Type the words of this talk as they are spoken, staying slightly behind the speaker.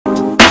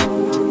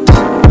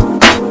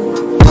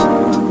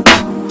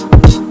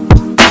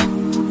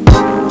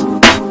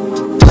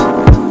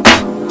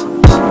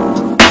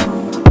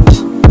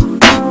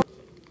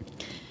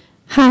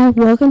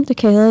Welcome to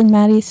Kayla and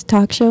Maddie's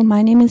talk show.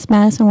 My name is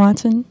Madison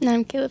Watson. And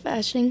I'm Kayla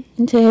Fashing.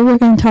 And today we're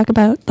going to talk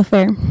about the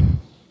fair.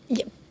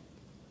 Yep.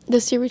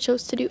 This year we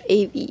chose to do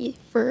AV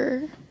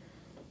for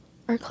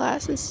our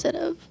class instead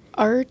of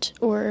art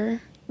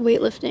or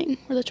weightlifting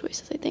were the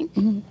choices, I think.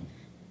 Mm-hmm.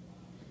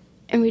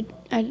 And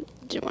I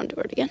didn't want to do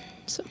art again,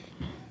 so.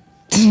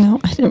 No,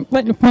 I didn't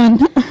want to fun.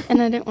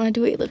 And I didn't want to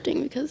do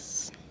weightlifting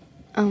because,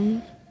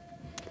 No,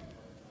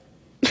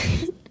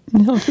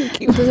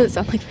 thank you. it doesn't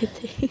sound like my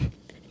thing.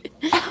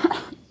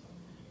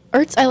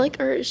 I like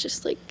art. It's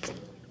just like,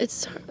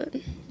 it's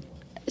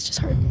just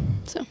hard.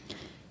 So,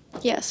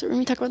 yeah, so we're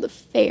going to talk about the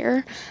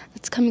fair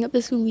that's coming up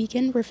this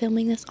weekend. We're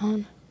filming this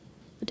on,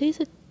 what day is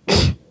it?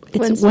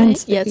 It's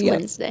Wednesday. Yeah, it's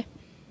Wednesday.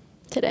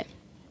 Today.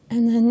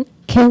 And then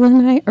Kayla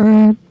and I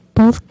are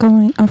both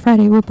going, on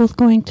Friday, we're both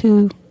going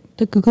to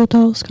the Google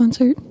Dolls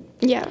concert.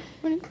 Yeah,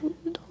 we're going to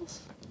Google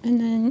Dolls. And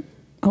then,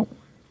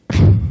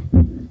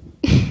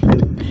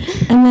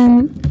 and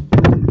then,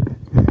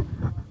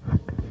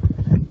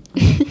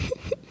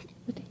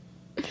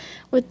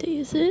 what day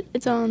is it?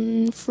 It's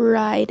on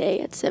Friday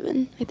at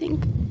 7, I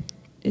think.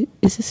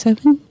 Is it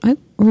 7?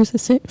 Or is it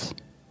 6?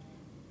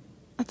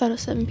 I thought it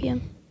was 7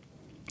 p.m.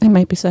 It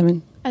might be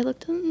 7. I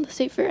looked on the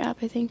State Fair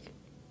app, I think.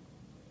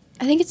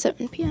 I think it's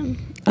 7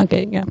 p.m.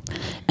 Okay, yeah.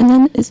 And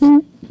then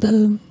isn't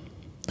the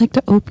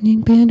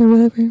opening band or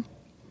whatever?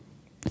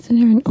 Isn't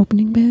there an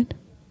opening band?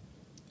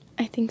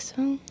 I think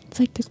so. It's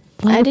like this.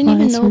 I didn't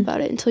even know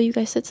about it until you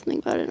guys said something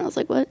about it, and I was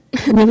like, what?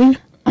 Really?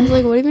 I was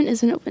like, what even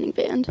is an opening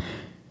band?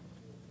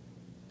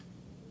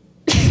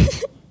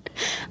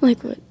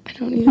 Like, what? I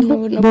don't even know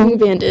what an opening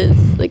band is.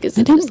 Like, is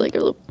it just like a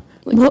little...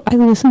 Like, well, I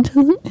listened to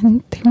them,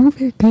 and they weren't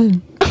very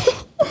good.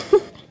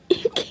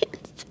 You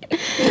can't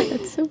say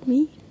that's so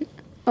mean.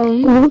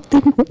 Well,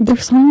 their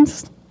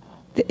songs,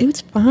 it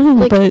was fine,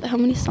 like, but... how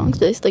many songs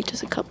do they, like,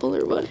 just a couple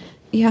or what?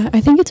 Yeah,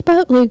 I think it's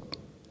about, like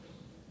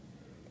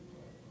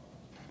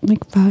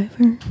 5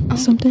 or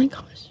something. Oh my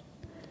gosh.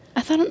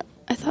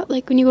 I thought,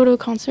 like, when you go to a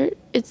concert,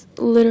 it's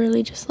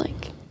literally just,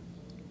 like...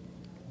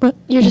 But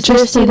you're just there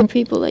to see the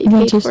people that you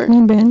paid just for.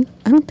 Main band?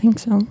 I don't think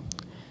so.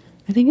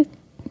 I think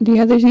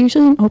there's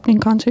usually an opening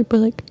concert,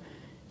 but, like,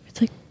 it's,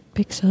 like,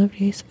 big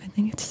celebrities. I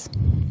think it's,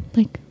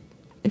 like,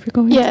 if you're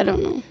going... Yeah, I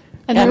don't know.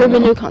 I've never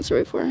been to a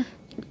concert before.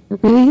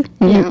 Really?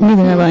 Yeah.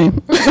 Neither have I.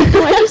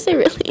 Why'd you say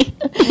really?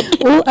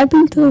 Well, I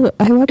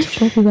watched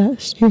Fluffy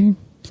last year.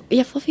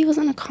 Yeah, Fluffy was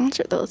on a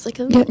concert, though. It's like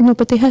a... Yeah, no,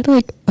 but they had,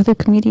 like, other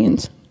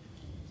comedians.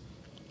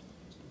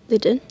 They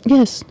did?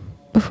 Yes.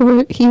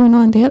 Before he went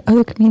on, they had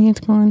other comedians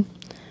go on.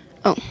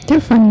 Oh. They're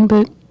funny,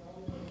 but...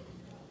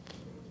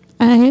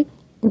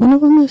 One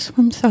of them was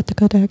from South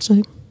Dakota,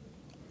 actually.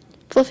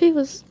 Fluffy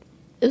was...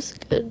 It was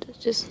good.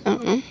 Just, I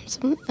don't know.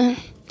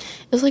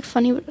 It was, like,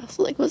 funny, but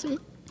also, like,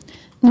 wasn't...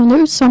 No, there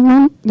was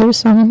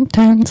some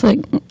times,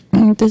 like,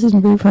 this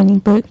isn't very funny,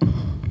 but...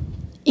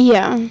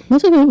 Yeah.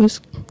 Most of it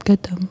was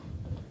good, though.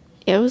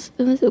 Yeah, it was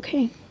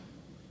okay.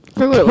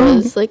 For what it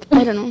was, like,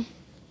 I don't know.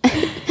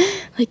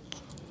 Like,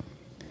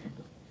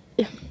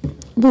 yeah.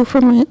 Well,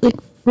 for my, like,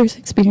 first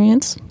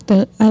experience,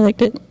 that I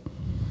liked it.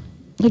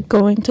 Like,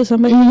 going to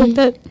somebody like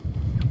that.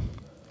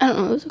 I don't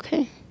know, it was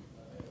okay.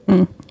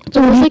 Mm.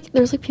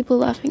 There was people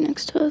laughing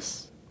next to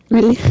us.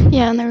 Really?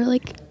 Yeah, and they were,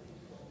 like...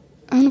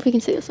 I don't know if we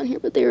can say this on here,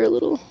 but they were a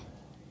little...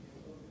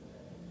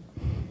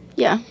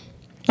 Yeah.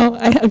 Oh,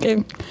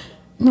 okay.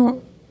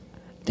 No,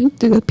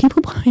 the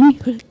people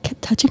behind me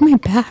kept touching my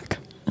back.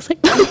 I was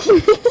like...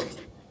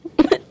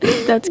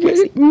 That's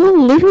crazy. No,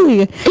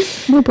 literally.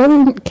 My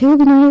brother,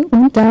 Caleb, and I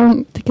went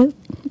down to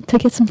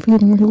get some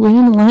food, and we were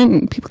waiting in line,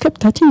 and people kept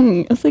touching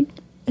me. I was like...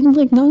 And,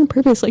 like, not on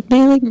purpose. Like,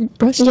 they, like,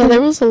 brushed Yeah,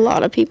 there was a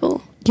lot of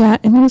people. Yeah,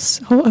 and I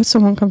was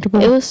so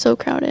uncomfortable. It was so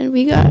crowded.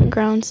 We got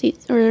ground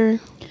seats, or...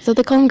 Is that what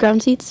they call them,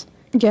 ground seats?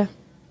 Yeah.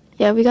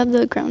 Yeah, we got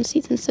the ground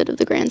seats instead of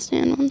the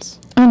grandstand ones.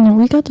 Oh, no,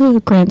 we got the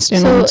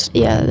grandstand ones. So,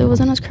 yeah, it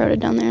wasn't as crowded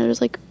down there. There's,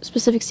 like,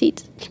 specific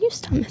seats. Can you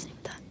stop messing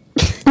with that?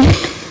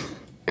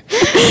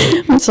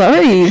 I'm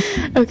sorry.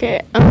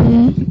 Okay, so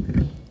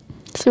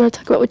you want to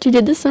talk about what you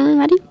did this summer,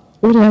 Maddie?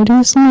 What did I do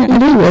this summer? I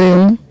did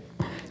wedding.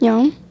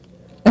 Yeah?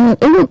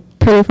 It went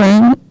pretty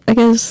fun, I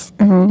guess.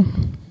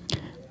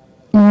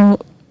 Well,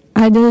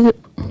 I did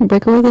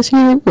Breakaway this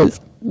year. It was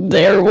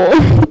terrible.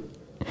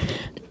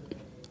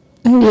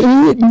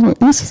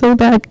 It was so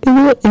bad.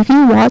 If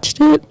you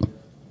watched it,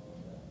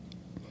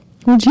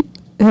 would you?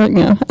 Yeah, I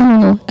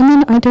don't know. And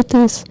then I did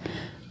this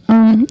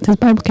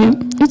Bible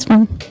camp. It's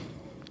fun.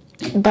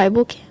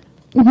 Bible camp?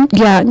 Mm-hmm.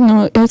 Yeah,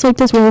 no, it was like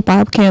this real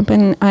Bible camp,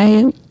 and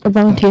I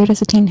volunteered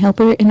as a teen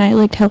helper, and I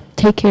like helped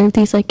take care of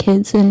these like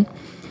kids and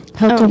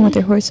help them with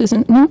their horses.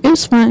 And no, it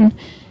was fun.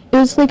 It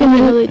was like I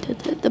really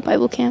did the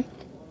Bible camp.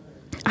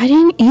 I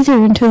didn't either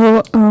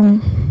until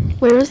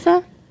Where was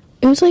that?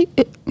 It was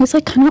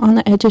like kind of on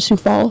the edge of Sioux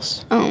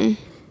Falls.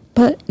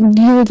 But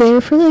you were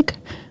there for like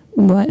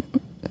what,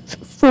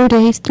 4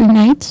 days, 3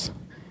 nights.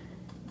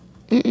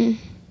 It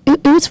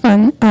was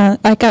fun.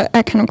 I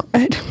kind of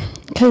cried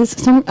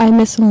because I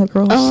missed some of the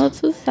girls. Oh, that's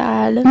so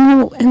sad.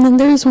 No, and then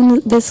there's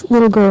this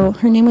little girl.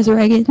 Her name was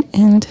Reagan,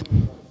 and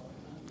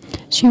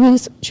She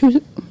was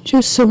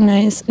so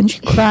nice, and she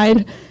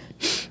cried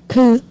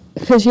because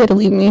she had to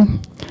leave me.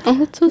 Oh,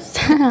 that's so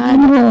sad. I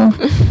know.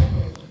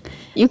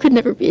 You could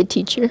never be a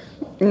teacher.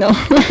 No.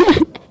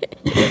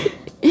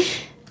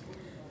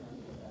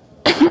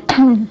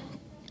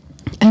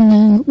 And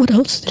then what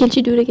else? Can't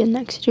you do it again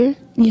next year?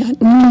 Yeah.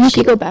 No, Should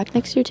you go back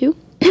next year too?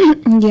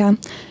 Yeah.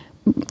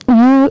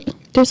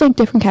 There's like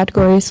different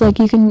categories. Like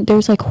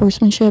there's like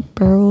horsemanship,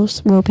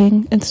 barrels,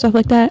 roping, and stuff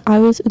like that. I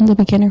was in the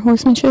beginner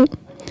horsemanship,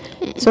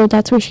 so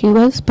that's where she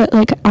was. But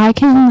like I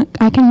can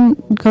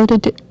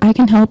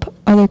help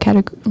other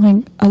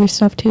like other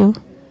stuff too.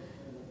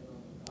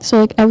 So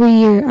like every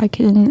year I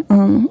can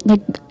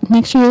like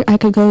next year I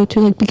could go to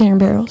like beginner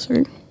barrels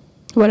or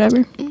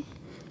whatever.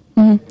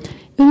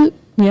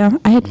 Yeah,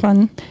 I had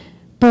fun,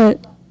 but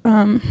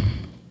there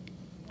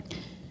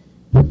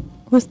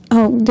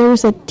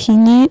was a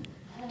teen night.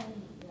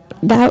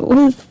 That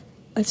was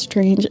a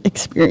strange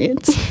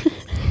experience.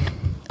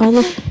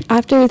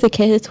 After the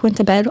kids went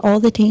to bed, all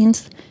the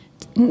teens,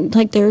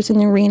 like there was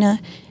an arena,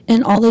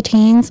 and all the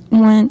teens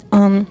went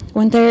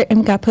there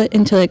and got put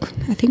into like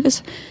I think it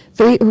was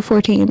 3 or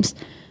 4 teams.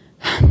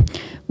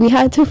 We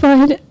had to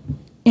find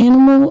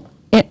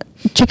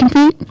chicken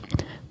feet,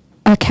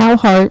 a cow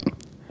heart.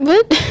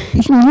 What?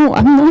 No,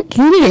 I'm not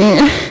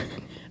kidding.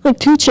 Like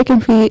 2 chicken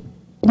feet,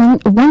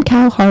 one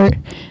cow heart.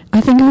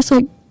 I think it was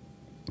like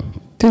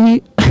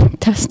 3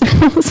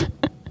 testicles.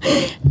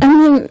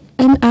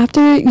 And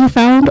after you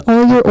found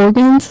all your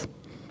organs,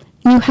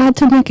 you had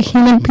to make a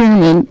human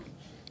pyramid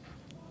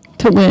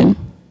to win.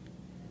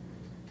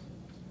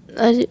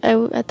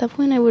 At that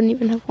point, I wouldn't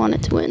even have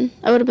wanted to win.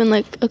 I would have been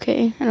like,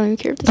 okay, I don't even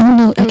care if this. Oh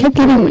no, it kept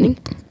getting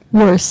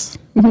worse.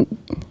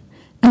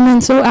 And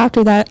then so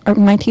after that,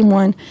 my team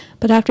won.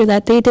 But after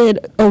that, they did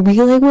a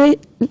relay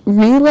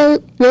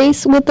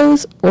race with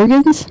those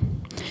organs.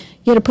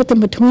 You had to put them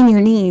between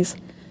your knees.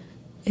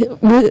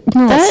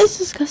 That is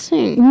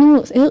disgusting.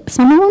 No,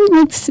 some of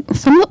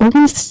the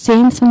organs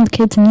stain some of the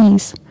kids'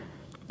 knees.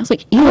 I was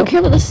like, ew. I don't care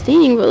about the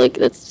staining, but like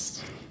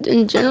that's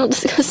in general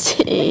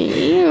disgusting.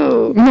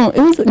 Ew. No, it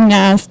was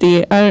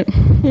nasty.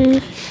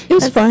 It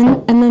was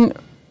fun. And then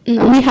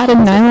we had a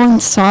nylon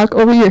sock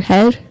over your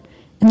head,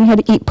 and you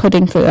had to eat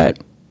pudding for that.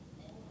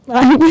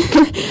 I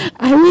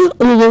was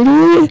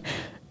literally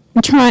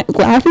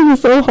laughing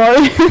so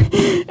hard,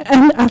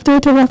 and after I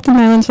took off the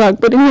nylon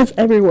sock, pudding was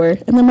everywhere.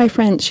 And then my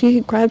friend,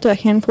 she grabbed a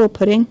handful of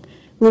pudding.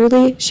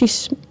 Literally, she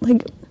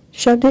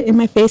shoved it in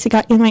my face. It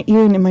got in my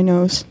ear and in my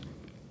nose.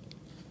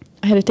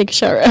 I had to take a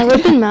shower. I would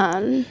have been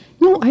mad.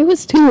 No, I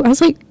was too. I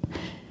was like,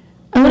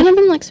 I wouldn't have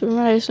been like super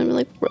mad. I just would have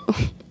been like, bro,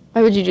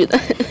 why would you do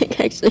that? Like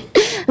actually,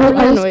 I would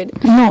have been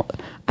annoyed. No,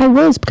 I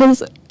was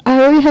because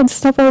I already had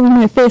stuff all over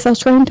my face. I was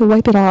trying to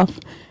wipe it off.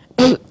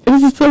 It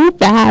was so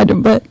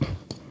bad, but.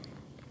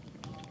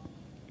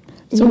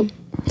 So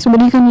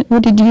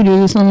what did you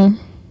do?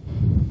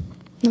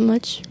 Not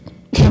much.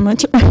 Not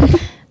much?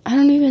 I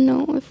don't even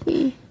know if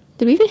did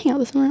we even hang out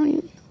this summer? I don't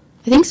even.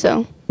 I think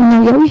so.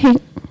 No, yeah, we hang.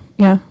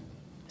 Yeah,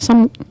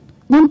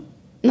 No,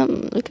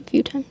 like a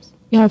few times.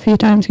 Yeah, a few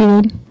times we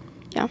did.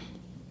 Yeah,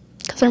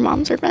 because our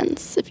moms are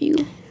friends. If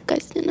you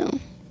guys didn't know.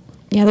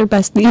 Yeah, they're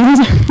besties.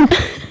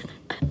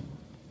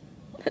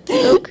 That's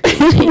so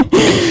crazy.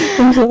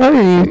 I'm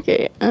sorry.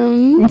 Okay.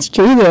 It's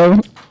true though.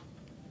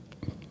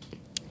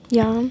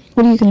 Yeah.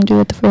 What are you gonna do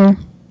at the fair?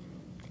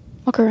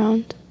 Walk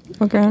around.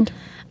 Walk around.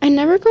 I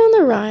never go on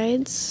the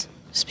rides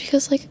just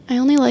because like I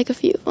only like a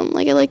few of them.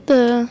 Like I like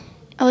the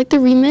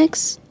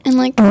remix and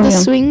like the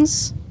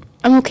swings.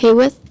 I'm okay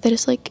with. They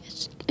just like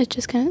it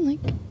just kind of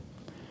like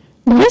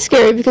kind of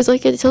scary because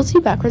like it tilts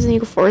you backwards and you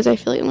go forwards. I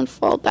feel like I'm gonna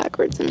fall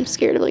backwards and I'm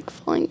scared of like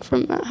falling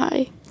from that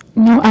high.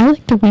 No, I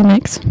like the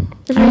remix.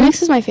 The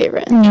remix is my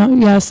favorite. No,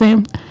 yeah,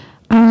 same.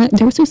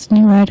 There was this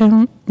new ride. I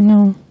don't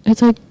know.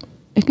 It's like.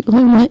 It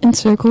went in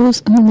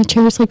circles, and then the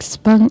chairs like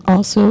spun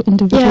also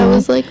individually. Yeah,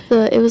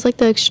 it was like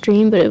the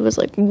extreme, but it was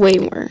like way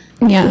more.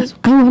 Yeah,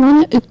 I went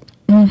on it.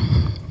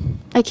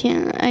 I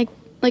can't. I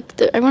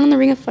went on the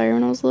Ring of Fire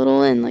when I was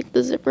little, and like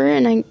the zipper,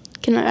 and I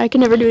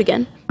can never do it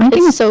again.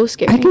 It's so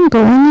scary. I can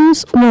go on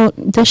those. Well,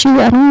 this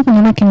year I don't even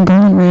know if I can go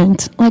on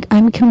rides. Like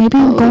I can maybe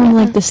go on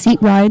like the seat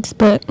rides,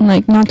 but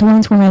like not the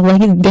ones where my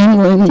leg is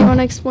dangling. Do you want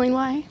to explain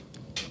why?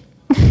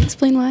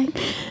 Explain why.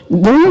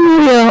 Don't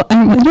know.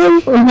 I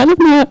might have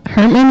not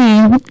hurt my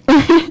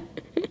knee.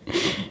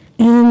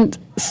 And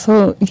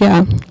so,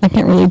 yeah, I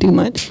can't really do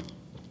much.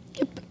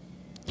 Yep.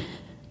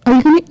 Are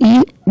you going to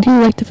eat? Do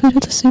you like the food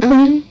at the super?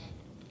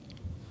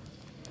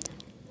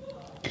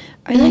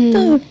 I like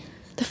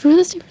the food at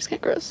the super is kind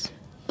of gross.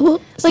 Well,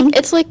 like,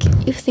 it's like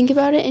you think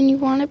about it and you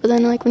want it, but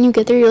then like when you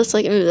get there, you're just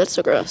like, ooh, that's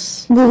so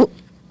gross. Well,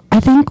 I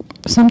think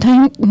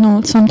sometimes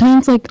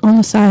like on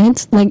the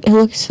sides, like it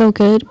looks so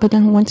good, but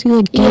then once you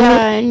like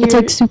get it, it's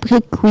like super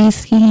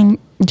greasy and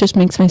it just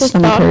makes my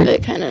stomach hurt. The thought of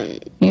it kind of,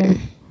 yeah.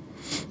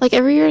 Like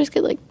every year I just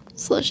get like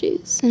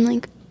slushies and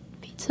like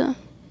pizza.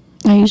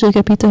 I usually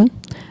get pizza.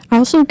 I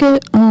also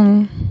get,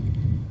 I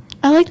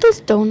like those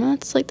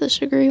donuts, like the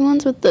sugary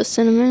ones with the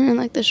cinnamon and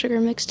like the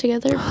sugar mixed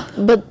together,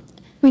 but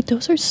Wait,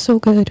 those are so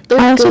good.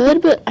 They're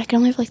good, but I can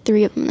only have like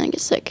 3 of them and I get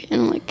sick.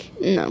 And I'm like,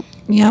 no.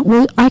 Yeah,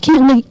 well, I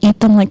can't like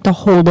eat them like the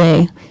whole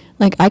day.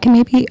 Like I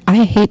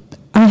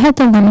had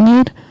the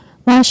lemonade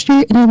last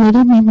year and it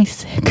literally made me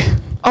sick.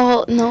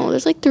 Oh, no,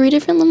 there's like 3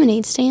 different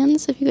lemonade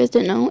stands, if you guys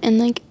didn't know. And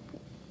like,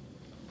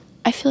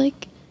 I feel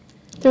like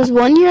there was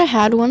one year I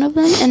had one of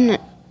them and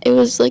it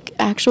was like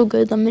actual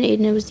good lemonade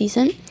and it was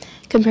decent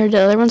compared to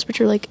the other ones,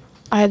 which are like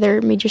either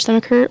made your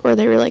stomach hurt or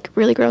they were like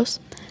really gross.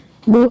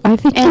 Well, I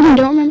think I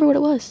don't remember what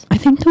it was. I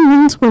think the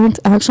ones where it's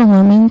actual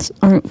lemons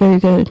aren't very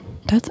good.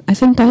 I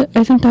think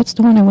that's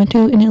the one I went to,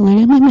 and it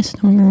literally made my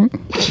stomach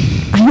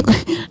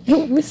hurt.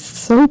 It was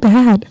so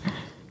bad.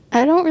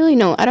 I don't really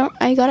know.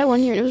 I got it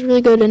one year and it was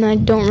really good, and I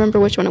don't remember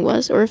which one it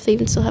was or if they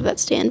even still have that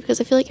stand, because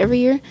I feel like every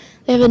year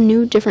they have a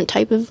new different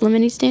type of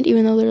lemonade stand,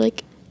 even though they're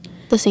like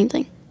the same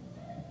thing.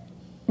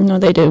 No,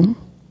 they do.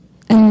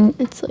 And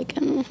it's like,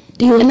 I don't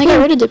know. And they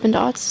got rid of Dippin'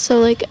 Dots, so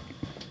like.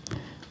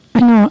 I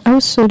know, I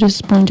was so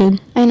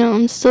disappointed. I know,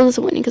 I'm still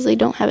disappointed because they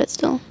don't have it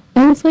still.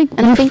 And it's like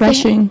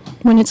refreshing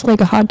when it's like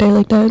a hot day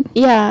like that.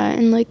 Yeah,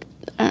 and like,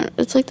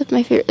 it's like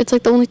my favorite. It's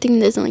like the only thing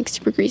that isn't like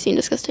super greasy and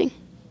disgusting.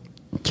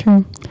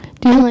 True.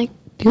 Do you like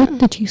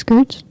the cheese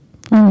curds?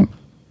 The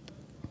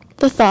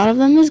thought of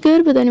them is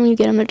good, but then when you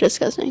get them, they're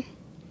disgusting.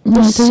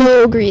 They're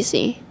so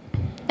greasy.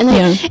 And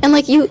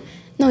like, you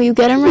get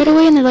them right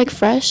away and they're like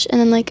fresh, and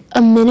then like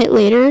a minute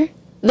later,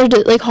 they're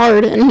like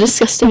hard and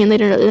disgusting, and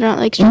they're not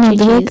like stretchy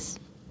cheese.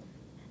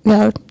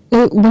 Yeah,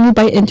 when you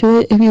bite into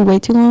it, if you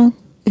wait too long,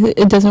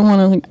 it doesn't want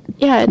to, like...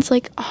 Yeah, it's,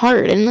 like,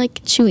 hard and, like,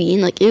 chewy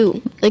and, like,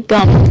 ew. Like,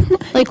 gum.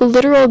 Like,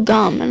 literal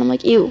gum. And I'm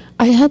like, ew.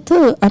 I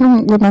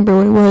don't remember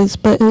what it was,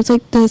 but it was,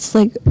 like, this,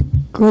 like,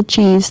 grilled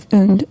cheese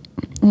and...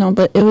 No,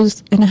 but it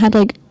was... And it had,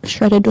 like,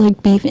 shredded,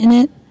 like, beef in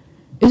it.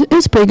 It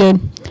was pretty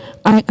good.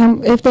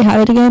 If they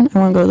have it again, I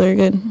want to go there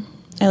again.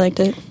 I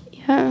liked it.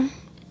 Yeah.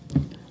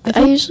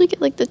 I usually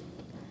get, like, if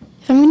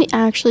I'm going to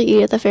actually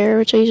eat at the fair,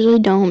 which I usually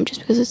don't,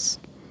 just because it's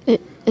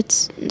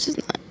just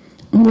not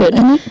good.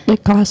 And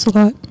it costs a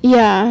lot.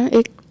 Yeah,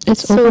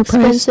 it's so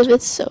overpriced.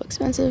 It's so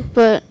expensive.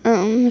 But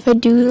if I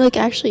do like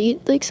actually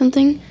eat like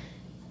something,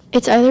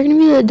 it's either gonna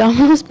be the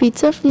Domino's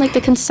pizza from like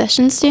the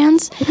concession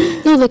stands.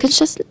 No,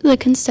 the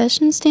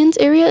concession stands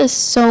area is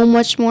so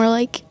much more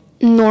like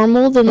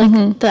normal than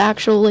like the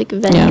actual like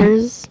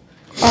vendors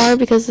are,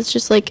 because it's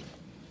just like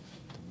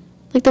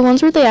the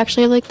ones where they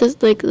actually have like this,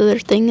 like their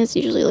thing is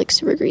usually like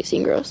super greasy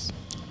and gross.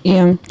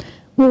 Yeah.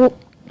 Well,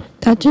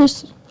 that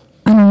just...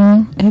 I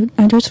don't know.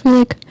 I just feel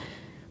like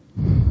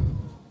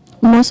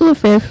most of the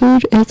fair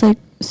food is like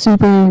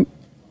super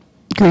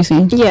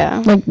greasy.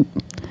 Yeah. Like,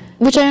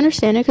 which I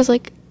understand it, because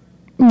like.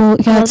 Well,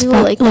 yeah, it's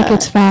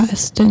it's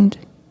fast and.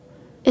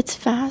 It's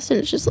fast and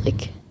it's just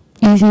like.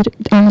 Easy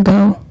on the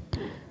go.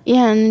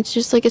 Yeah, and it's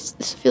just like I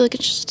feel like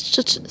it's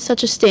just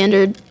such a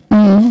standard.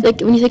 Like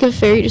when you think of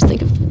fair, you just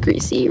think of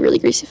really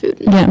greasy food.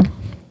 Yeah.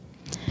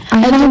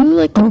 I do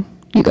like. Oh,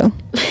 you go.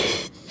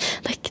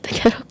 Like the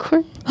kettle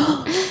corn.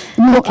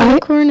 No, the kettle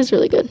corn is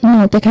really good.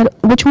 No,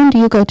 which one do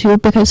you go to?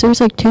 Because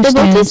there's like 2 stands.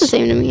 They both taste the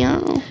same to me. I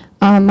don't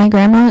know. My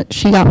grandma,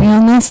 she got me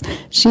on this.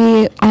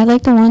 I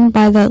like the one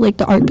by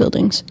the art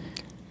buildings.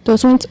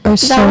 Those ones are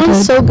so good. That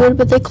one's so good,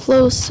 but they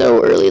close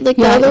so early. Like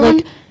the other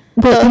one.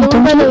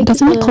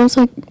 Doesn't it close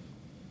like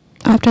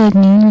after like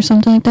noon or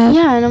something like that?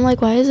 Yeah, and I'm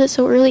like, why is it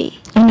so early?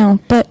 I know,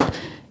 but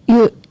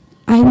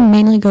I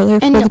mainly go there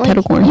for the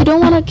kettle corn. You don't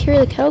want to carry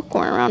the kettle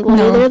corn around while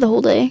you're there the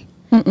whole day.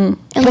 Mm-mm.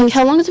 And like,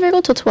 how long does the fair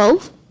go? Till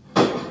 12?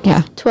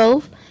 Yeah.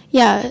 12?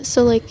 Yeah,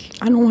 so like...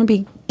 I don't want to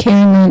be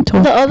carrying it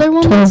until the other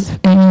one 12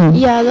 a.m.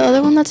 Yeah, the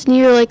other one that's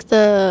near like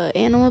the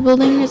animal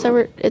building, is that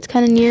where it's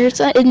kind of near?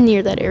 It's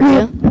near that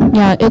area.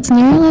 Yeah, it's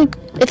near like...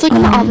 It's like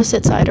on the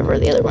opposite side of where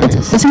the other one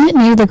is. Isn't it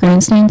near the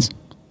grandstands?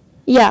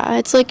 Yeah,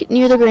 it's like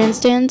near the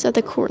grandstands at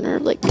the corner.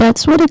 Like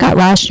that's what it got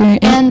last year.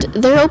 And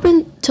they're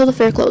open till the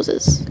fair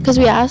closes. Because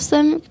we asked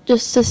them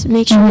just to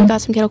make sure we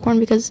got some kettle corn,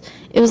 because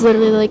it was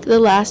literally like the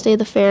last day of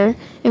the fair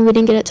and we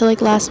didn't get it till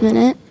like last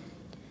minute.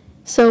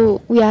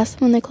 So we asked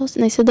them when they closed,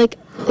 and they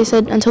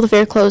said until the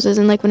fair closes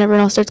and like when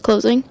everyone else starts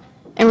closing.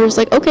 And we're just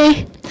like,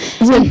 okay.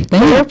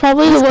 They were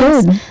probably the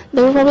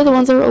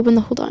ones that were open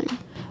the whole time.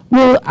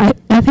 Well,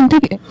 I think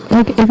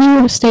like if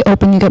you stay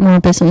open, you get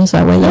more business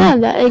that way.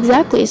 Yeah,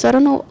 exactly. So I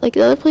don't know, like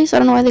the other place, I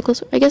don't know why they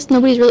close. I guess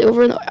nobody's really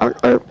over in the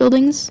art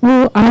buildings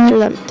after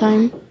that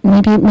time.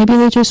 Maybe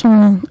they just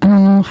want to, I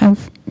don't know,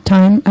 have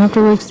time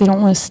afterwards. They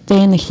don't want to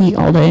stay in the heat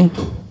all day.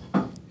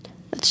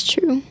 That's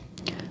true.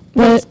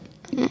 But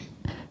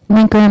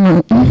my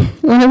grandma,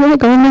 whenever I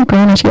go with my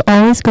grandma, she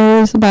always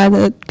gets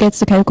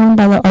the kettle corn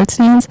by the art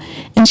stands,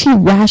 and she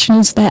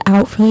rations that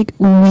out for like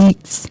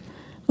weeks.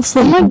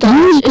 Like, oh my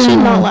gosh, it should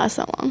not last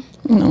that long.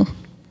 No.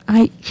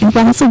 It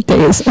lasts like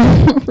days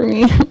for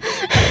me.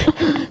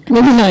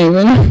 Maybe not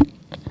even.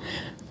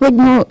 Like,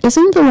 no,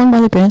 isn't the one by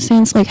the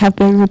grandstands, like, have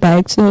bigger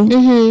bags, though?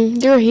 Mm-hmm.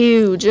 They're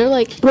huge. They're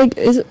like...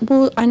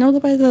 I know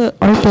that by the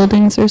art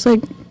buildings, there's,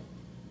 like,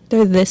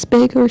 they're this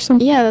big or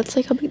something. Yeah, that's,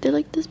 like, how big they're,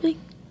 like, this big.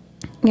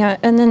 Yeah,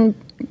 and then,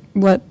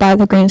 by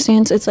the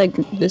grandstands, it's, like,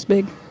 this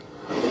big.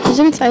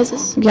 There's different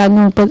sizes. Yeah,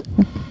 no, but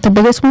the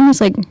biggest one is,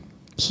 like,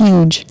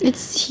 huge.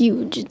 It's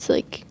huge. It's,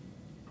 like,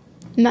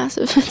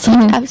 massive. It's,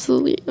 like,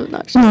 absolutely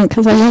obnoxious. No,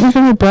 because I went with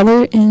my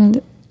brother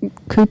and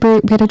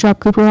Cooper. We had to drop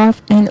Cooper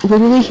off, and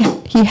literally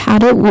he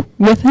had it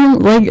with him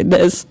like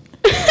this.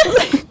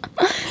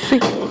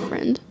 Like a little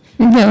friend.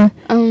 Yeah.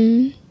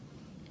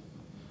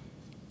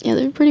 Yeah,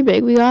 they're pretty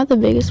big. We got the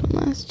biggest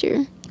one last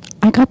year.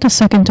 I got the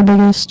second to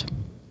biggest.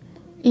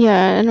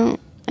 Yeah,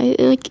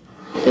 it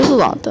was a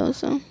lot, though,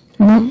 so.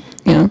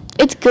 Yeah.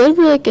 It's good,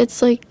 but, like,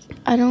 it's, like,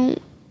 I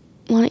don't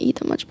want to eat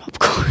that much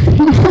popcorn.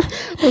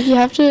 Like, you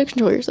have to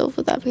control yourself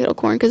with that potato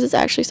corn, because it's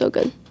actually so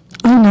good.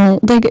 I know,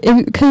 like,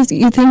 because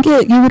you think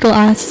you would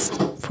last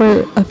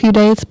for a few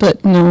days,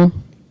 but no.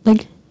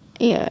 Like.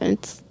 Yeah,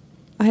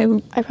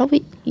 I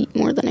probably eat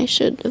more than I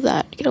should of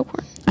that keto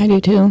corn. I do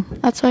too.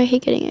 That's why I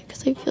hate getting it,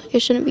 because I feel like I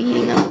shouldn't be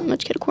eating that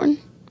much keto corn.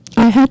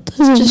 I had to.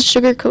 It's just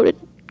sugar-coated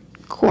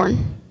corn.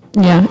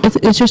 Yeah,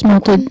 it's just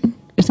melted.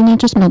 Isn't it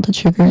just melted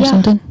sugar or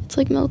something? Yeah, it's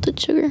like melted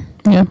sugar.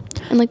 Yeah.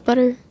 And like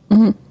butter.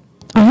 Mm-hmm.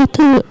 I had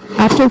to,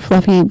 after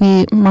Fluffy,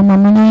 my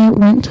mom and I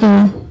went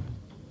to,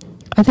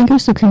 I think it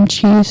was the cream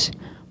cheese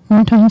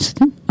Montaigne's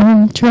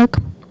truck.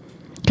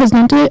 Because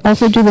don't they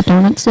also do the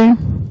donuts there?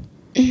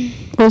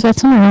 Or is that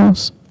somewhere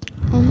else?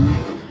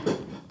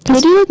 They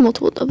do like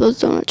multiple of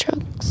those donut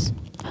trucks.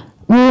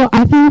 Well,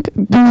 I think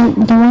the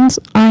ones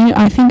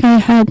I think I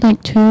had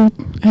like I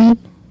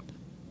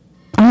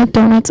had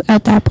donuts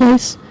at that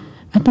place,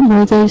 at the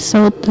where they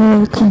sold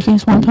the cream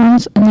cheese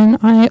wontons, and then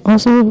I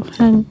also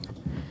had,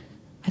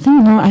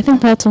 I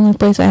think that's the only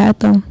place I had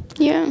them.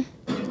 Yeah.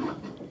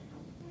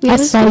 I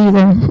saw you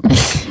there.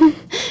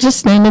 Just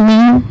standing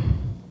there.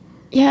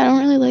 Yeah, I don't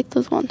really like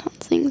those wonton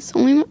things.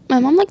 Only my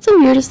mom likes the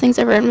weirdest things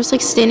ever. I'm just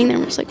like standing there.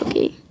 I'm just like,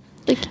 okay,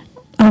 like.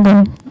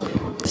 Okay,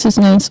 this is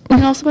nice.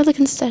 And also by the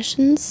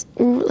concessions,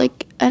 or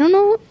like I don't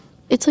know,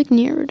 it's like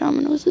near where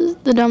Domino's is.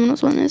 The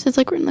Domino's one is. It's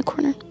like right in the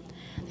corner.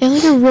 They have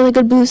like a really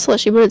good blue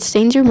slushie, but it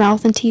stains your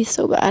mouth and teeth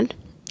so bad.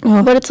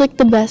 Oh. But it's like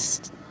the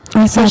best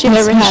slushie I've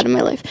ever had in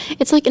my life.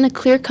 It's like in a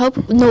clear cup,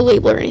 with no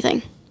label or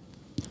anything.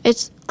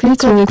 It's clear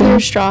cup, really clear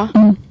straw.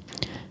 Mm.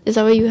 Is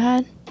that what you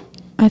had?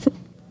 I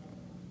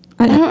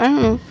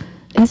don't know.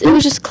 It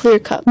was just clear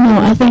cup. No,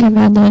 I think I've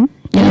had that.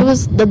 Yeah. It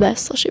was the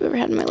best slushie I've ever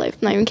had in my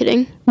life. Not even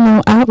kidding.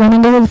 No, when I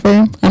go to the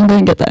fair, I'm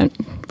going to get that.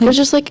 It was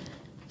just like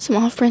some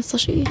off-brand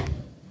slushie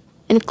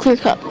in a clear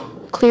cup,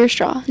 clear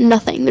straw,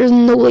 nothing. There's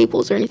no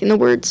labels or anything, no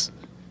words.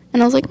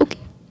 And I was like, okay.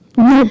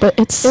 No, but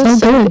it's so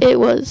good. It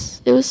was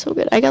so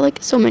good. I got like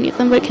so many of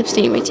them, but it kept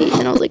staining my teeth.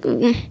 And I was like,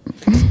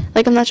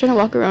 like I'm not trying to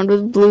walk around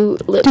with blue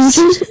lips.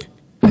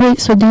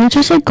 So do you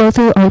just like go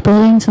through art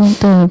buildings and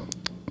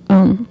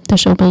the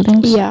show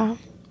buildings? Yeah.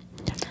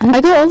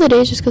 I go all the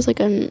days just because like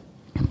I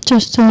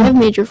have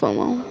major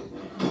FOMO.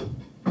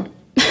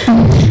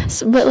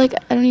 But like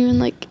I don't even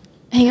like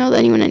hang out with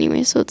anyone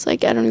anyway, so it's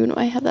like I don't even know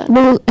why I have that.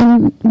 Well,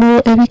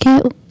 if you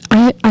can't,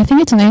 I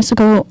think it's nice to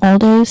go all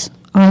days.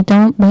 I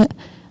don't, but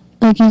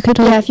like you could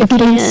if you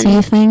can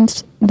see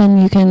things,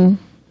 then you can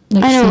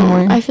like see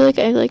more. I feel like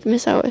I like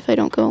miss out if I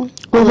don't go.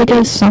 Well,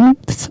 because some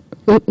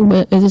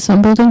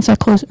buildings that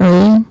close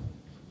early.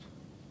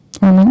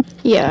 Or not?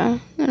 Yeah,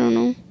 I don't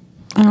know.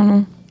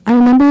 I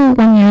remember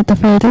one year at the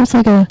fair, there was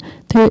like I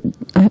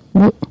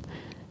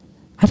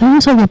thought it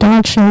was like a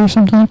dog show or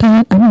something like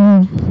that. I don't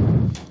know.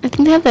 I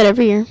think they have that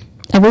every year.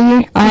 Every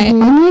year? Mm-hmm. I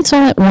only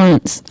saw it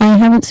once. I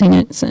haven't seen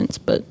it since,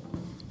 but.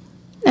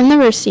 I've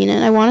never seen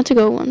it. I wanted to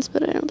go once,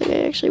 but I don't think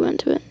I actually went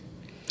to it.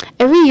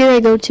 Every year I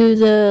go to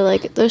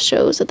the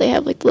shows that they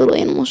have, like little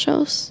animal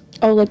shows.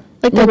 Oh, like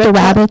the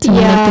rabbits and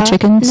like the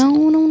chickens? No.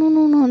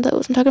 I'm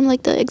talking about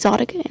like the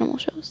exotic animal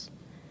shows.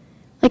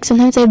 Like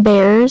sometimes they have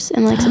bears,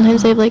 and like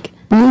sometimes they have like.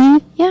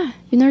 Really? Yeah,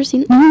 you've never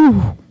seen.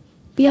 No.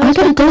 Yeah, I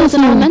gotta go in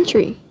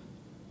elementary.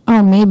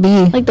 Oh,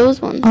 maybe. Like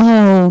those ones.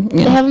 Oh,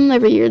 yeah. They have them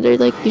every year. They're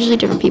like usually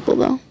different people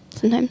though.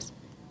 Sometimes.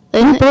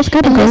 We both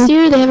gotta go. This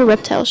year they have a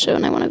reptile show,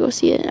 and I want to go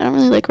see it. I don't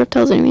really like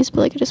reptiles anyways,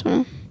 but like I just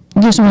want to.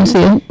 You just want to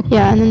see it?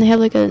 Yeah, and then they have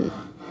like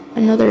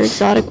another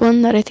exotic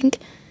one that I think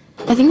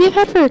they've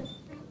had for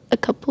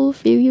a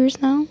few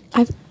years now.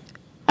 I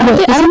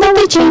don't think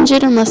they change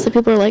it unless the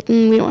people are like,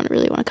 we don't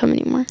really want to come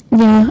anymore.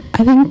 Yeah,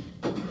 I think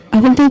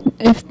they,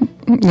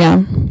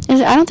 yeah.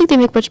 I don't think they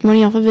make much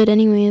money off of it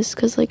anyways,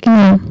 because, like,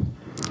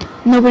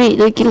 nobody,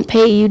 like, you don't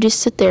pay, you just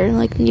sit there,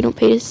 like, you don't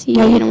pay to see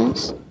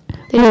animals.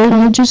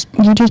 You're just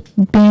sitting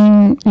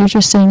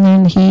there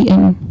in the heat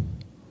and...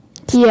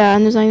 Yeah,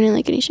 and there's not even,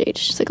 like, any shade,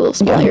 it's just, like, a little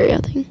small area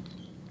thing.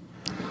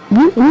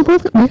 We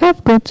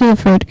gotta go to the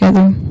fair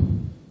together.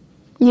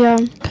 Yeah.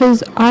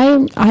 Because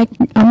I'm not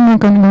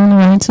going to go on the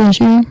rides this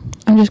year.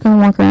 I'm just going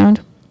to walk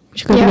around. We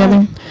should go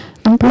together.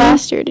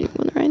 Last year I didn't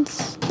go on the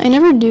rides. I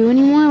never do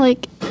anymore,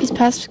 like, these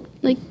past,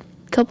 like,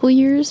 couple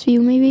years,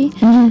 few maybe.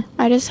 Mm-hmm.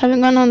 I just haven't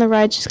gone on the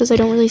rides just because I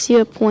don't really see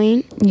a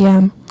point.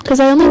 Yeah.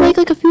 Because I only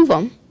like a few of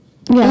them.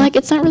 Yeah. And, like,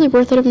 it's not really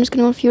worth it if I'm just going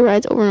to go on a few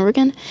rides over and over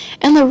again.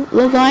 And the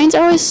lines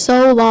are always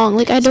so long.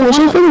 Like, I don't want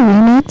to... Especially for the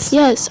remakes?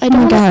 Yes. I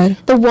don't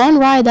want the one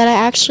ride that I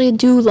actually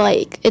do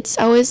like, it's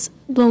always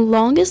the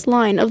longest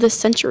line of the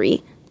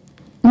century.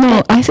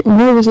 No,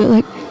 what was it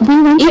like?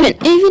 We went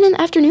even in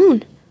the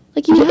afternoon.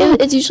 Like,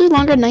 it's usually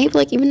longer at night, but,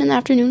 like, even in the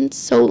afternoon, it's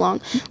so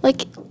long.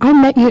 Like, I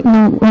met you,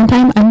 one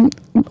time,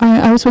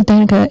 I was with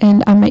Danica,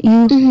 and I met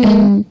you,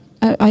 and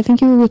I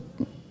think you were with,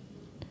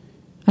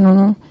 I don't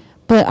know,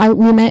 but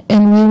we met,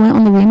 and we went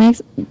on the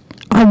remix.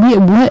 I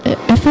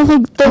felt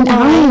like the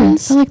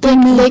lines, like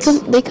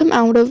they come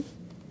out of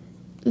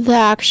the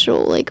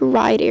actual, like,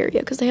 ride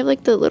area, because they have,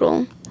 like, the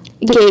little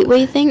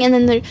gateway thing, and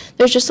then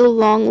there's just a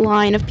long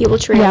line of people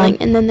trailing,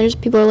 and then there's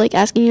people like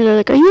asking you, they're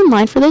like, are you in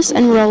line for this?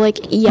 And we're all like,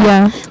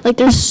 yeah.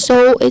 Like, it's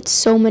so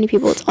many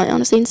people, it's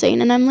honestly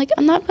insane. And I'm like,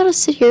 I'm not about to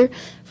sit here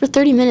for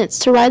 30 minutes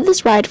to ride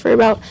this ride for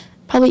about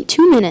probably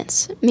 2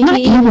 minutes,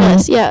 maybe even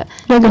less. Like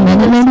a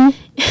minute, maybe.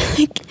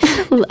 Like,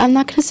 I'm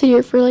not gonna sit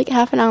here for like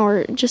half an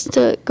hour just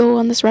to go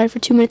on this ride for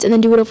 2 minutes and then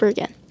do it over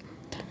again.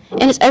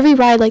 And it's every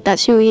ride like that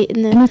too.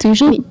 And it's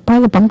usually by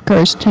the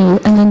bunkers too.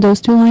 And then those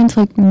two lines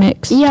like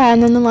mix. Yeah,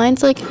 and then the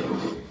lines like,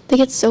 they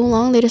get so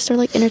long, they just start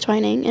like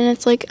intertwining. And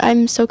it's like,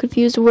 I'm so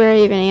confused where I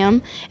even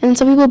am. And then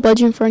some people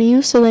budge in front of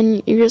you, so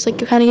then you're just like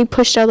kind of getting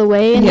pushed out of the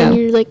way. And then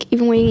you're like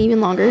even waiting even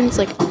longer. And it's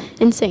like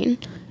insane.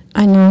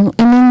 I know.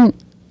 And then,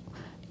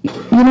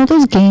 you know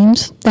those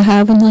games that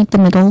have in like the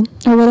middle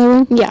or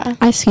whatever? Yeah.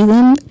 I see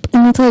them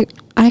and it's like,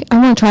 I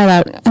want to try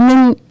that. And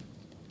then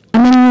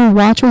you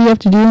watch what you have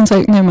to do, and it's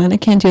like, never mind, I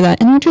can't do that.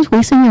 And you're just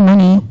wasting your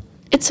money.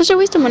 It's such a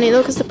waste of money,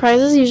 though, because the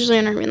prizes usually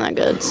aren't even that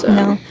good, so.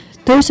 No.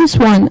 There's this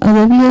one,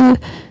 Olivia,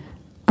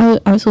 I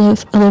was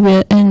with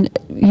Olivia, and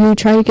you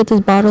try to get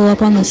this bottle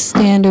up on the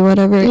stand or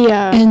whatever.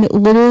 Yeah. And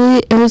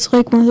literally, it was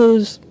like one of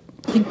those,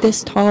 like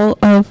this tall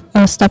of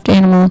a stuffed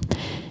animal.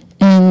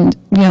 And,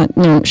 yeah,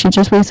 no, she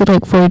just wasted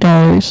like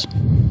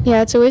 $40.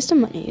 Yeah, it's a waste of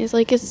money. It's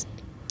like, it's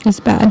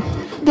bad.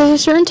 There's a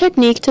certain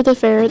technique to the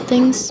fair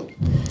things.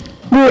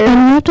 Well, and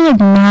you have to, like,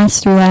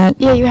 master that.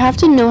 Yeah, you have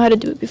to know how to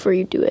do it before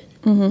you do it.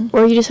 Mm-hmm.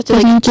 Or you just have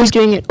to, like, keep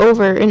doing it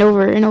over and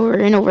over and over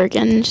and over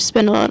again and just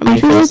spend a lot of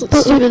money for this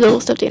stupid little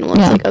stuffed animal.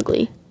 It's, like,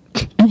 ugly.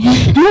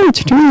 No,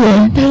 it's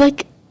true. They're,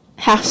 like,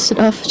 half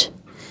stuffed.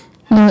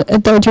 No,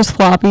 they're just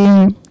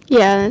floppy.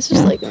 Yeah, and it's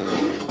just, like,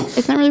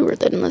 it's not really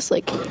worth it unless,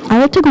 like... I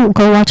like to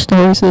go watch the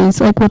horses,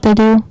 like, what they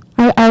do.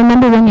 I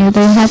remember one year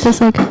they had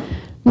this, like...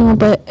 No,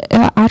 but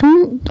I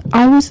don't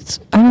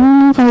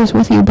know if I was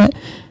with you, but...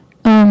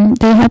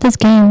 they had this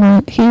game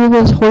where here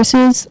was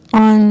horses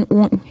on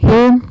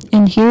here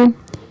and here,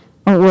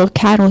 or well,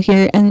 cattle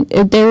here, and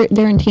they're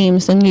in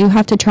teams, and you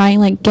have to try and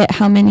like get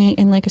how many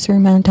in like a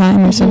certain amount of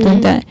time or something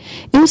like that.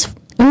 It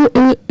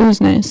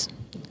was nice.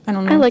 I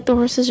don't know. I like the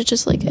horses. It's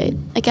just like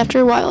after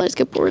a while, I just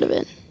get bored of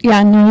it.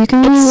 Yeah, no, you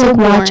can really, like,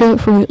 watch it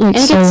for like and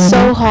it gets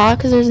so hot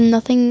because there's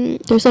nothing.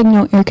 There's like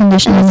no air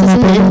conditioning. And it's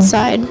in the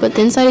inside, but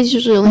the inside is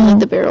usually only like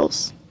the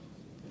barrels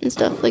and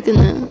stuff, like in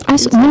the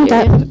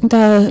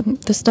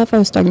the stuff I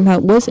was talking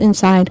about was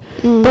inside,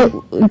 but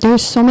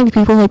there's so many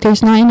people, like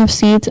there's not enough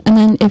seats, and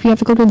then if you have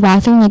to go to the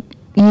bathroom, like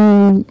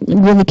you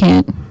really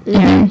can't. You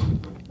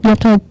have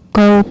to like,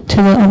 go to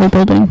the other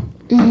building.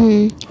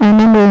 I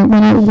remember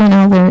when I went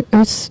over,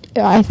 I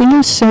think it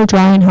was so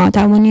dry and hot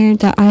that one year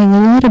that I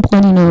literally had a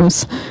bloody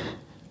nose.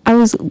 I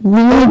was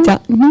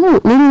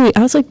literally I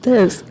was like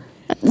this,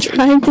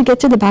 trying to get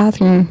to the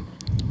bathroom.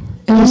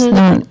 It was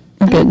not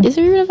good. Is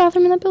there even a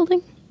bathroom in that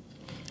building?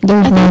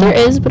 I think there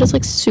is, but it's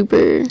like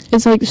super.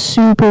 It's like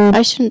super.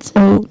 I shouldn't say.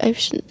 I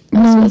was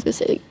supposed to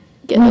say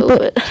ghetto,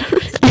 but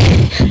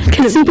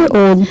it's super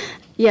old.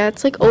 Yeah,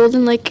 it's like old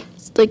and like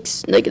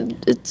it's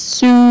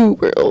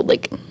super old.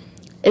 Like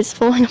it's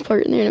falling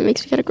apart in there, and it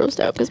makes me kind of grossed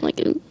out because I'm like,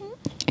 I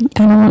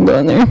don't want to go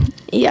in there.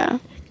 Yeah.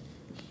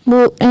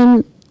 Well,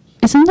 and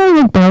isn't there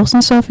like barrels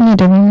and stuff in a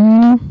different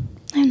arena?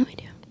 I have no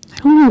idea. I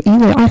don't know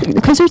either.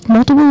 Because there's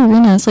multiple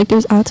arenas. Like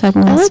there's outside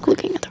ones. I like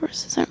looking at the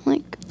horses. I don't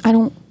like. I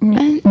like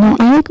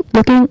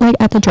looking like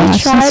at the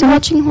dress. I tried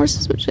watching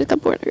horses, but it just got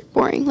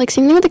boring. Like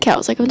same thing with the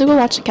cows. Like I went to go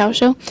watch the cow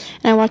show,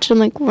 and I watched them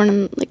like run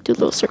and like do a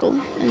little circle,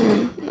 and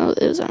then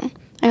it was I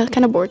got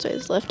kind of bored, so I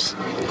just left.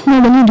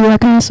 No, when you do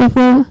that kind of stuff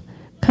though,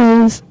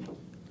 because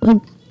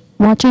like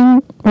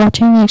watching like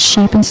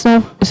sheep and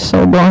stuff is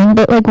so boring.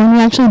 But like when you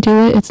actually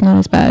do it, it's not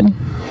as bad. I'm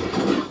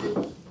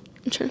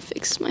trying to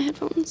fix my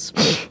headphones.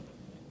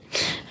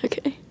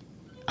 Okay.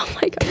 Oh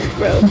my god,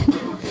 bro.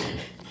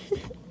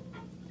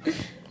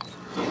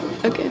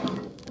 Okay.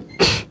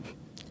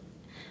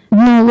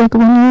 No, like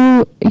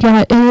when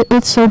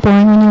it's so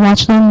boring when you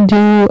watch them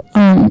do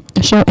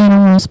show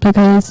animals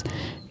because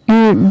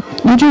you're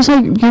just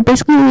like you're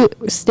basically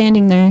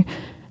standing there,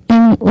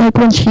 and like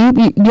when sheep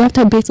you have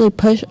to basically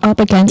push up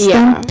against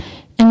them,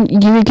 and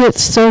you get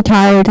so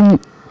tired, and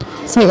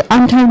it's like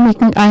I'm tired of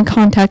making eye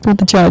contact with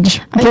the judge.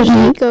 I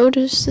usually go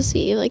just to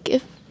see like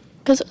if.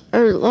 Because a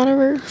lot of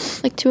our,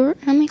 like,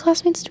 how many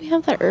classmates do we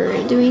have that are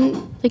doing,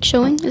 like,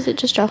 showing? Is it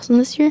just Jocelyn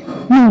this year?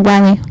 No,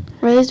 Riley.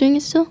 Riley's doing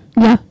it still?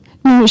 Yeah.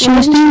 No,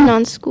 she's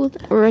non-school,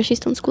 or is she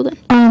still in school then?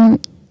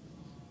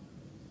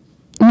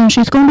 No,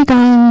 she's going to be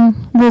gone,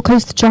 well,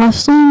 because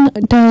Jocelyn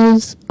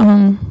does,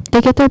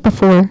 they get there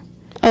before.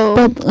 Oh.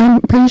 But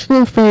I'm pretty sure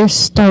the fair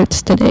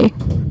starts today.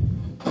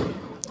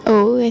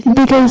 Oh, Probably, I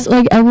think. Because,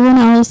 like, everyone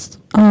else,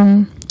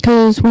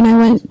 because when I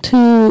went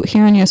to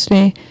Huron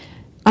yesterday,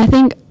 I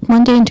think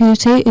Monday and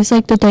Tuesday is,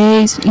 like, the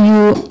days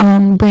you,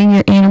 bring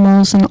your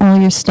animals and all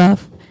your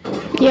stuff.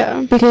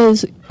 Yeah.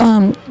 Because, you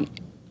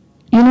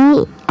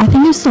know, I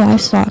think it's the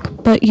livestock,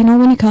 but, you know,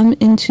 when you come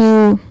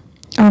into,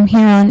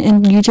 Huron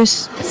and you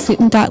just sit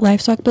in that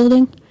livestock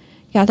building,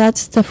 yeah,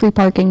 that's the free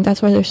parking.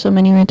 That's why there's so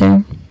many right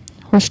there.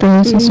 Horse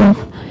trails and stuff.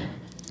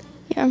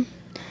 Yeah.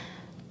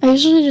 I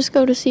usually just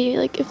go to see,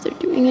 like, if they're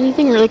doing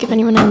anything, or, like, if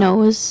anyone I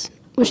know is,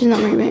 which is not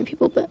very many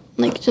people, but,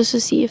 like, just to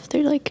see if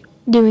they're, like,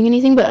 doing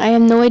anything, but I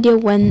have no idea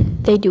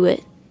when they do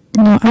it.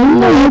 No, I have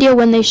no idea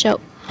when they show.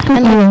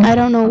 And, like, I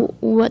don't know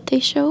what they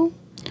show.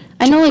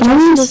 I know, like,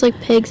 Justin does, like,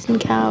 pigs and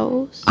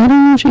cows. I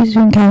don't know if she's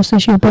doing cows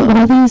this year, but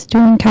Maddie's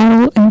doing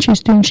cattle and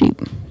she's doing sheep.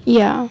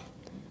 Yeah.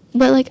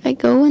 But, like, I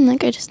go and,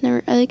 like, I just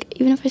never,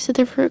 even if I sit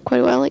there for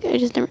quite a while, like, I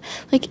just never,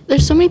 like,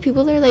 there's so many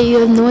people there that you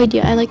have no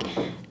idea. And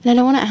I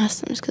don't want to ask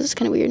them just because it's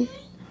kind of weird.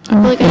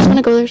 But, like, I just want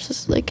to go there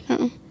just, like, I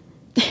don't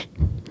know.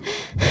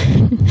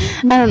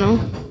 I don't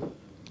know.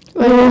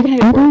 But I'm going to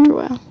get bored for a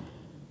while.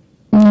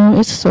 No,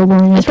 it's so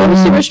boring. It's probably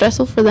super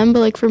stressful for them, but,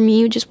 like, for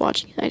me, just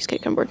watching it, I just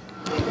get kind of bored.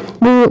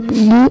 Well,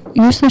 you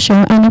used to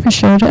show, I never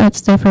showed at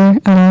Stiffer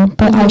at all,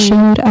 but I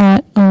showed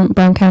at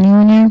Brown County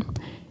one year.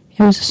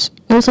 It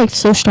was like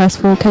so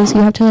stressful because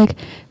you have to like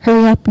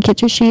hurry up and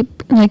get your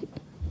sheep like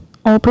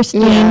all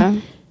pristine. Yeah.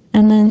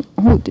 And then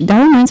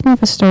that reminds me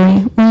of a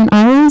story. When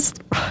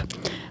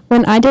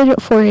I did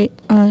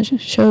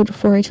showed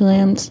 4-H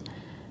lambs,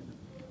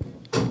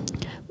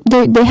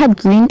 they had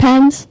green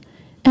pens,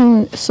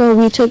 and so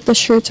we took the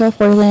shirts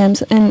off our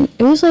lambs, and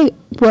it was like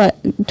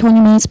 20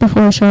 minutes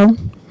before the show.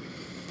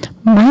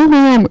 My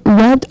lamb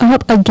rubbed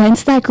up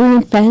against that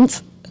green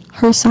fence.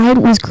 Her side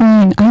was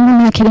green.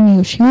 I'm not kidding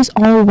you. She was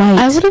all white.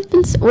 I would have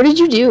been. What did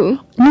you do?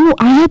 No,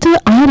 I had to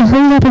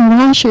hurry up and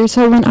wash her.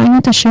 So when I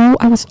went to show,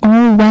 I was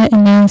all wet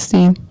and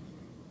nasty.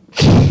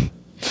 That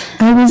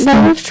would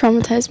have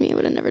traumatized me. I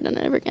would have never done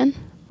it ever again.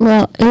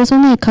 Well, it was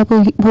only a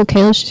couple. Well,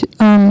 Kayla's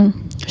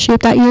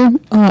sheep that year.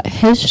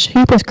 His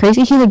sheep was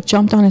crazy. He like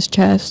jumped on his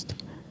chest.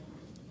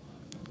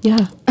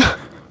 Yeah.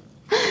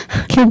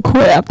 Kid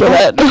quit after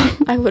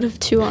that. I would have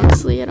too.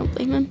 Honestly, I don't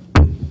blame him.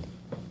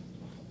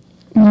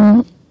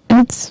 No.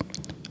 It's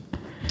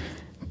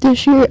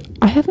this year.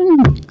 I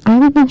haven't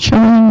been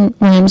showing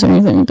lambs or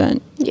anything like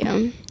that.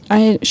 Yeah.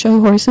 I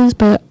show horses,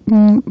 but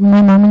my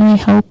mom and I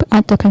help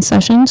at the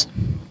concessions.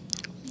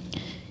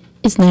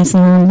 It's nice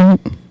and long,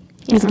 but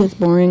it gets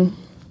boring.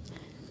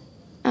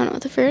 I don't know.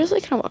 At the fairs, I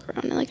kind of walk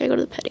around and like I go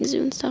to the petting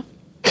zoo and stuff.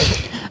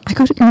 I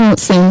go to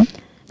same.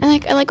 And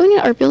like I like going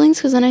to art buildings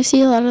because then I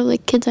see a lot of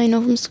like kids I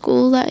know from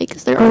school that like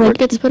their artwork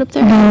gets put up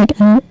there. Yeah,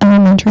 like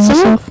elementary some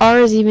stuff. Of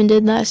ours even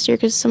did last year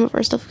because some of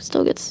our stuff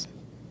still gets.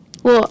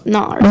 Well,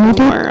 not ours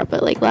anymore,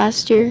 but like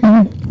last year.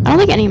 I don't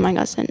think any of mine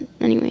got sent,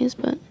 anyways.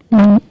 But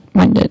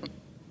mine did.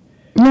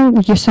 No,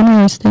 your some of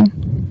yours did.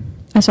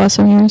 I saw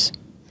some of yours.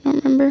 I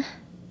don't remember.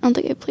 I don't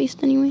think I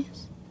placed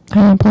anyways. I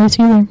didn't place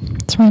either.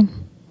 It's fine.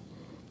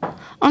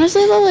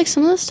 Honestly, though, like,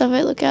 some of the stuff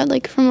I look at,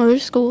 like, from other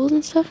schools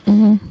and stuff,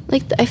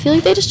 like, I feel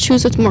like they just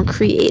choose what's more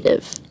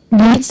creative. Yeah.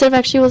 Like, instead of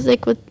actually what,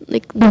 like, what,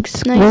 like,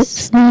 looks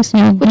nice.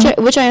 Yeah.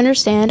 Which I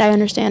understand.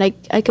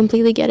 I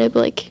completely get it,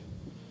 but, like,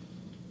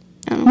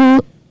 I don't know.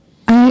 Well,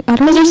 I don't know.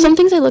 Because there's some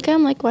things I look at,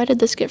 I'm like, why did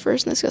this get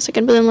first and this got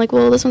second? But then I'm like,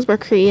 well, this one's more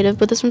creative,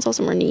 but this one's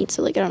also more neat,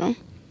 so, like, I don't know.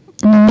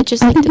 It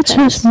just, like, I think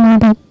depends. it's just more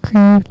about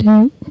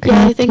creativity.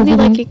 Yeah, I think they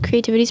like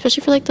creativity,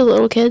 especially for, like, the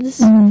little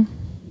kids.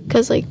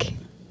 Because, like...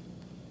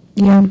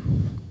 Yeah,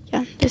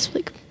 just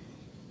like,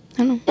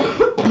 I don't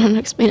know how to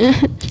explain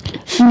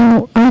it.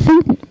 No, I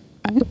think,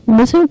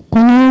 was it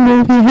one year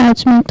where we had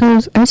to make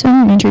those, I was in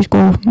elementary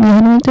school, we had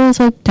to make those,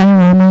 like,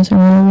 dioramas or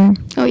whatever.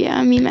 Oh,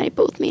 yeah, me and Madi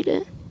both made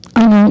it.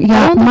 I know,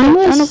 yeah. I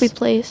don't know if we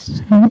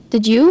placed.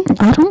 Did you?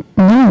 I don't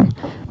know.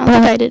 I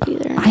don't think I did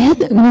either. I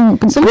had, no.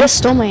 Somebody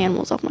stole my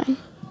animals off mine.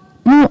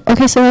 No,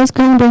 okay, so I was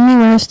going to bring me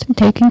where I was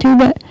taking to,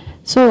 but,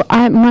 so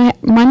mine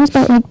was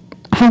about, like,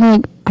 had,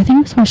 like, I think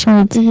it was my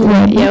Charlotte's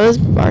Web. Yeah, it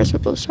was ours were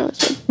both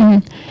Charlotte's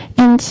Web.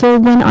 And so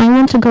when I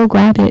went to go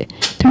grab it,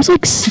 there was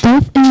like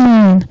stuff in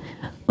there,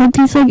 like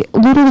these like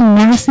little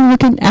nasty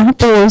looking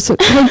apples.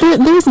 Like they're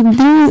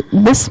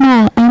this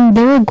small and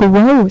they're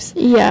gross.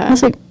 Yeah. I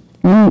was like,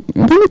 let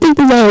me take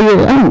this out of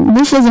here.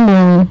 This doesn't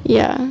belong.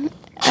 Yeah.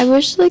 I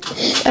wish like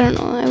I don't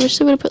know. I wish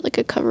they would have put like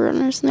a cover on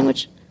it or something,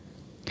 which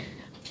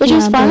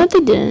was fine that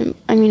they didn't.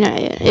 I mean,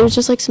 it was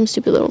just like some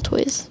stupid little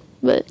toys,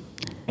 but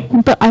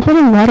I put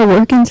a lot of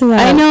work into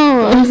that. I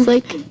know. I was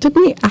like... It took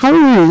me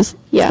hours.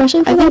 Yeah.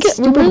 Especially for I think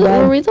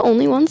were we the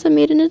only ones that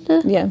made it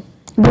into... Yeah.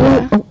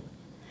 That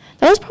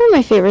was probably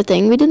my favorite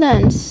thing. We did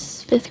that in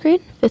 5th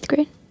grade? 5th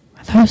grade?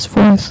 I thought it was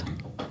 4th.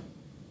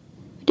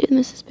 We did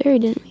Mrs. Berry,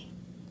 didn't we?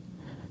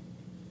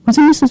 Was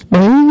it Mrs.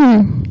 Berry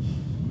or...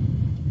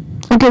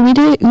 Okay, we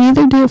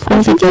either did it 4th or 5th.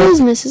 I think it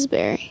was Mrs.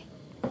 Berry.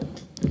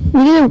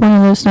 We did it one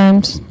of those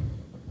times.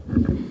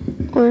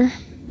 Or...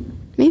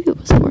 maybe it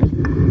was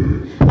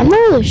 4th. I'm not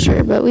really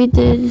sure, but we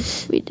did.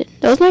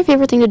 That was my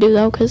favorite thing to do,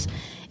 though, because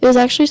It was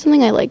actually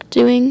something I liked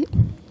doing.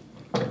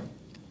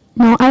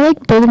 No, I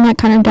like building that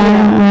kind of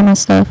diorama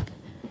stuff.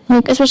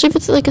 Like, especially if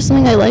it's like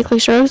something I like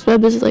Charlotte's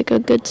Web is like a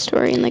good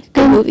story and like a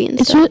good movie and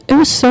stuff. It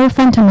was so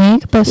fun to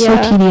make, but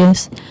so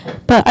tedious.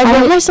 But I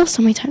wrote myself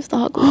so many times the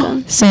hot glue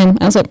gun. Same.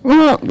 I was like,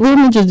 well, let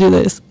me just do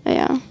this.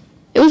 Yeah.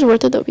 It was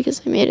worth it though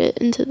because I made it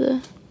into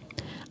the.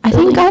 I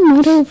think I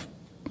might have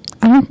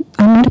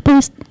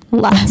placed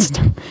last.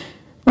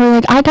 Or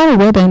like I got a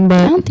ribbon,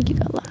 but I don't think you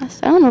got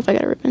last. I don't know if I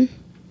got a ribbon.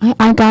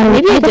 I got a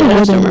ribbon. Maybe I did.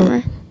 I don't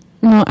remember.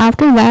 No,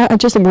 after that I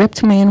just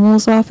ripped my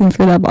animals off and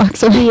threw that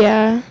box away.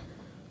 Yeah.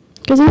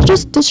 Because it was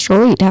just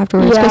destroyed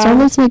afterwards. Because I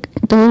was like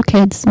the little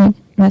kids like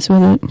mess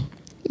with it.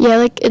 Yeah,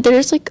 like they're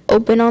just like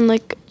open on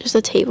like just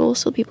a table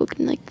so people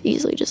can like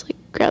easily just like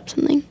grab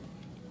something.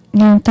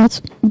 Yeah,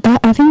 that's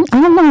that. I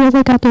don't know where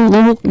they got their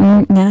little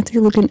nasty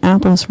looking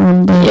apples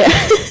from, but yeah,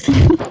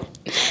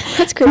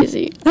 that's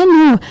crazy. I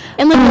know.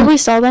 And like nobody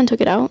saw that and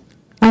took it out.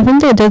 I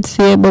think they did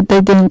see it, but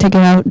they didn't take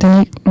it out.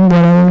 They're like,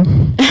 whatever.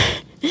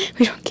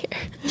 We don't care.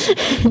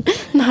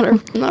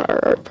 not our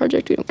art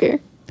project. We don't care.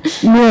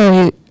 We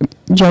already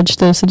judged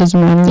this. It doesn't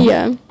matter.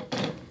 Yeah.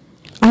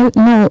 And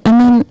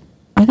then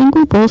I think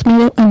we both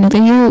made it another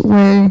year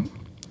where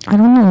I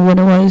don't know what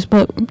it was,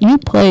 but you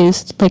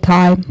placed like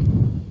high.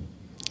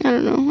 I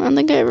don't know. I don't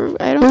think I've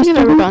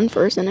ever gone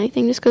first in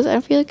anything just because I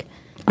don't feel like.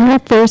 I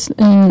got first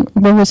in,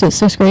 what was it,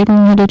 6th grade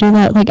when we had to do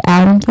that, like,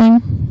 Adam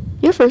thing.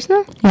 You're first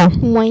now? Yeah.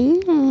 Wow. I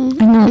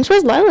know. I'm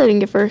surprised Lila didn't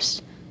get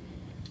first.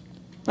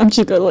 I'm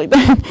just good like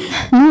that.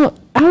 No,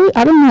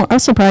 I don't know. I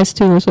was surprised,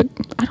 too. I was like,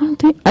 I don't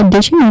think,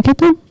 did she make it,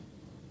 though?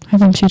 I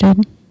think she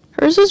did.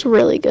 Hers was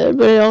really good,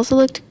 but it also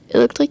looked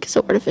like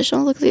so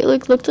artificial.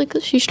 It looked like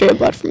she straight up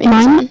bought from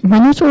Amazon.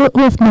 Mine was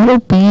with metal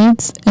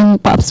beads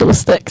and popsicle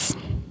sticks.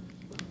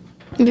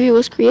 Maybe it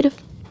was creative.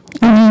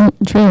 I mean,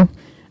 true.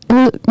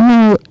 No,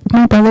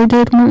 my brother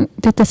did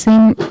the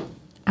same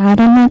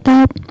add-on like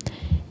that,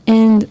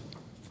 and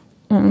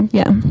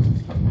yeah,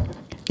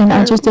 and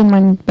I just did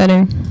mine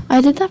better.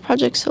 I did that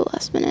project so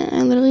last minute.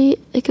 I literally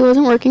it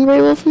wasn't working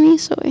very well for me,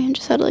 so I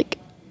just had to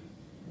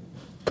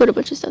put a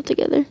bunch of stuff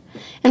together.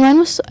 And I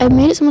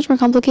made it so much more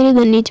complicated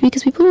than it needed to be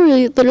because people were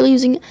literally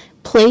using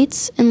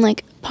plates and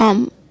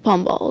pom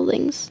ball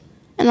things,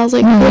 and I was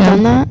like, have I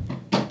done that?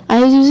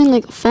 I was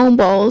using foam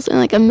balls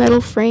and a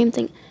metal frame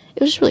thing.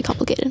 It was just really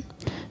complicated.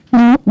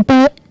 No,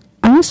 but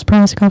I was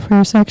surprised I got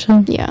first,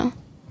 actually. Yeah.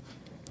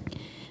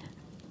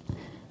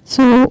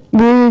 So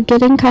we're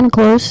getting kind of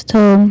close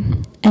to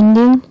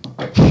ending,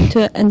 to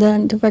the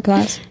end of our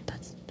class.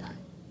 That's time.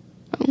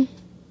 Oh.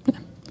 Yeah.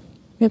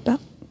 We have about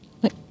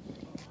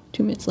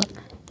 2 minutes left.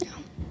 Yeah.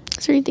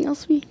 Is there anything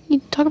else we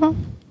need to talk about?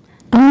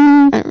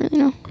 I don't really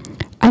know.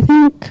 I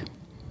think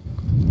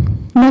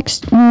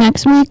next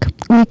week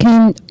we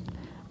can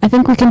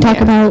talk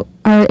about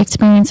our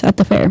experience at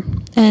the fair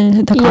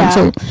and the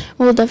concert. Yeah,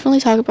 we'll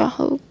definitely talk about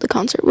how the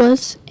concert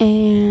was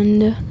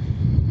and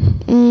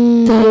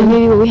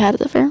maybe what we had at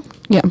the fair.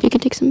 Yeah. We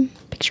could take some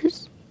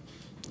pictures.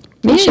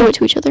 Maybe show it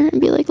to each other and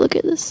be like, look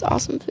at this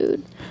awesome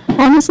food.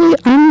 Honestly,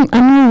 I'm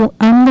the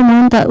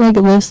one that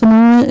lives the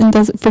moment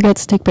and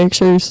forgets to take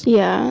pictures.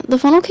 Yeah, the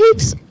funnel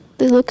cakes,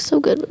 they look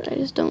so good, but I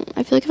just don't.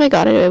 I feel like if I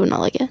got it, I would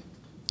not like it.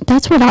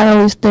 That's what I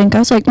always think. I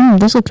was like,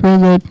 this looks really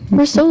good.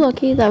 We're so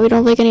lucky that we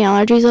don't have any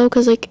allergies though,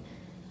 because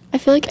I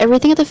feel like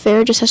everything at the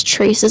fair just has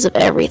traces of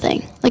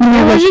everything. If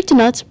you're allergic to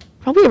nuts,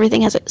 probably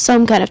everything has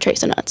some kind of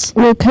trace of nuts.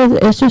 Well, because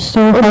it's just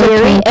so hard. Or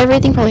dairy, to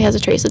everything probably has a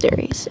trace of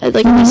dairy.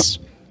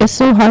 It's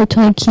so hard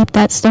to keep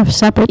that stuff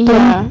separate.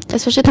 Yeah,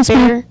 especially at the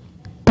fair.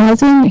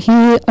 Cousin,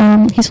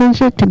 he's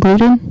allergic to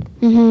gluten.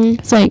 Mm-hmm.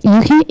 It's like,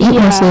 you can't eat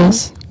most of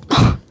this.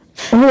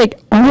 Or all of it,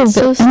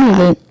 any of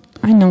it.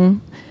 I know,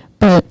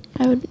 but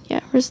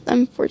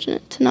I'm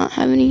fortunate to not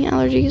have any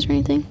allergies or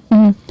anything.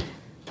 Mm-hmm.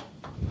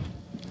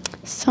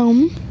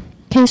 So,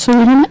 okay, so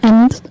we're gonna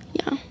end.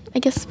 Yeah, I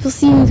guess we'll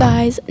see you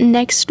guys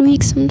next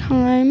week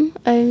sometime.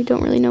 I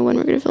don't really know when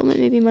we're gonna film it.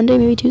 Maybe Monday,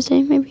 maybe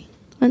Tuesday, maybe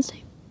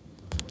Wednesday,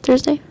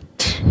 Thursday.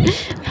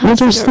 We'll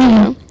just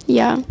see.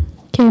 Yeah.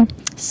 Okay.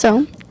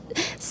 So,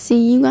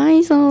 see you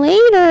guys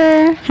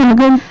later. Have a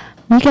good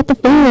week at the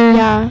fair.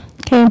 Yeah.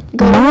 Okay.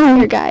 Go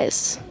here,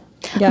 guys.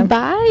 Yeah.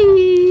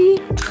 Bye.